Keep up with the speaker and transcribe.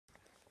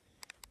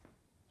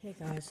Hey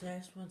guys, I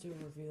just want to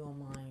review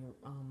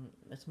on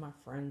it's my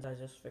friends, I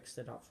just fixed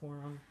it up for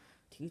them.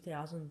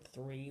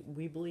 2003,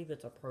 we believe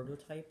it's a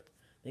prototype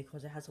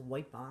because it has a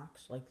white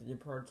box, like the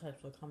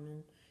prototypes will come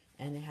in,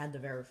 and it had the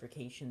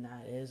verification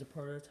that it is a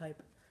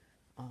prototype,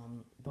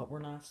 but we're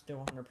not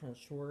still 100%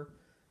 sure.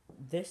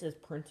 This is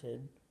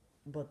printed,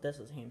 but this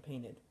is hand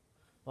painted.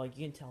 Like,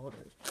 you can tell it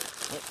is.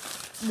 Like,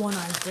 one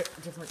eye's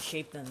different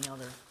shape than the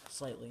other,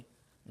 slightly,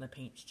 and the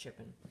paint's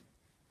chipping.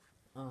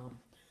 Um,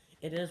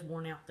 it is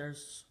worn out.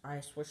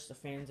 I switched the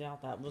fans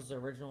out. That was the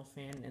original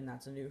fan, and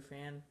that's a new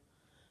fan.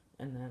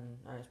 And then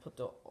I just put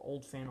the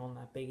old fan on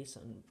that base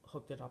and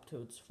hooked it up to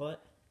its foot.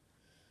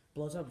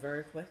 Blows up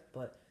very quick,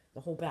 but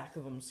the whole back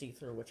of them see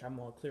through, which I'm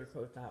gonna clear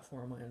coat that for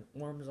them when it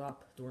warms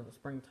up during the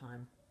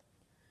springtime.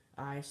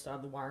 I still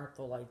have to wire up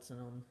the lights in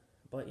them,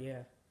 but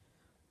yeah.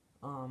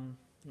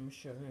 Let me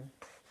show you.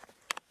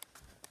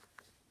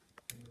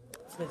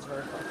 It's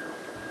very quick.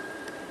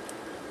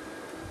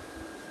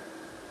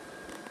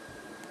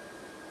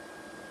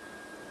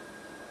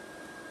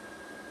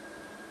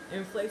 It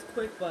inflates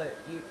quick, but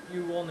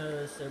you will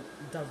notice it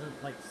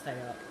doesn't like stay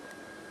up.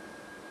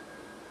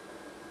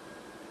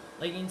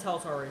 Like, you can tell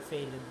it's already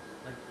faded.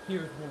 Like,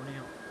 here's worn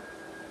out.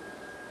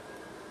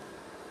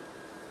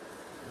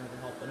 I can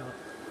help it up.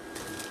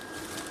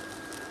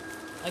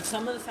 Like,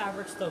 some of the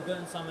fabric's still good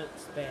and some of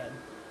it's bad.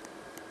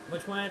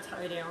 Which when I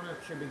tie down, it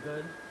should be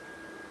good.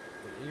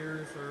 The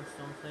ears or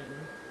something.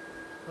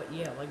 But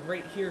yeah, like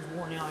right here's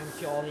worn out. I can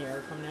see all the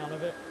air coming out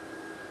of it.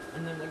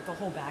 And then like the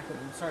whole back of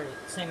them. Sorry,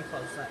 Santa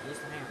Claus that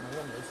used to hang on the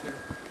windows here.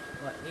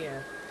 But yeah,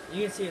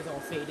 you can see it's all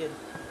faded.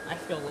 I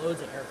feel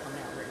loads of air coming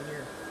out right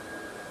here.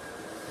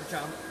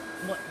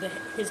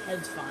 His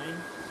head's fine.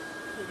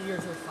 His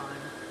ears are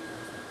fine.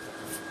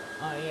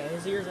 Yeah,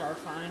 his ears are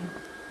fine.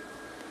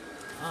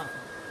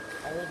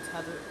 Old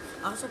tether.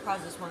 I'm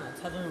surprised this one had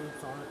tether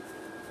loops on it.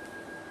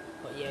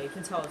 But yeah, you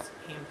can tell it's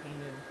hand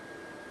painted.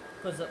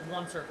 Because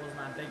one circle is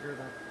not bigger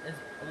than, it's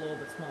a little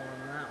bit smaller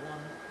than that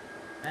one.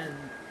 And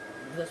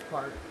this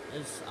part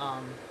is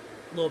a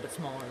little bit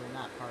smaller than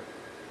that part.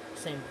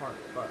 Same part,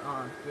 but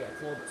yeah,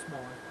 it's a little bit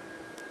smaller.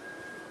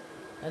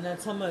 And then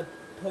some of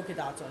the polka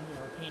dots on here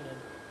are painted.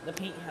 The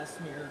paint has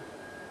smeared.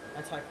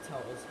 That's how I can tell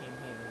it was hand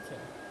painted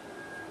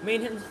too. Me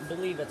and him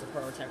believe it's a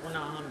prototype. We're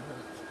not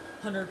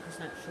 100%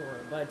 sure,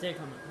 but it did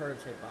come in a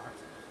prototype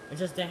box. It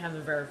just didn't have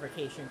the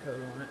verification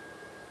code on it.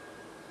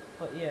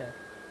 But yeah,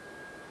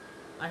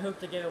 I hope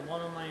to get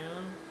one on my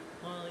own,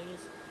 one of these.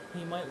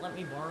 He might let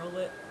me borrow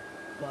it,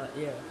 but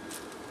yeah.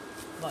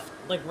 But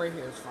like right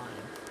here is fine,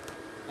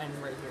 and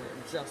right here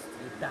just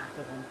the back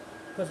of them,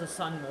 because the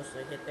sun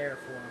mostly hit there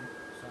for him.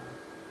 So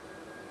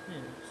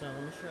yeah, so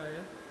let me show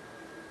you.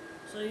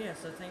 So yeah,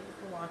 so thank you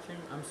for watching.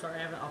 I'm sorry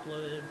I haven't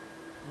uploaded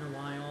in a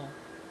while.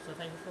 So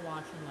thank you for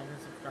watching. Like and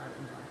subscribe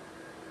and bye.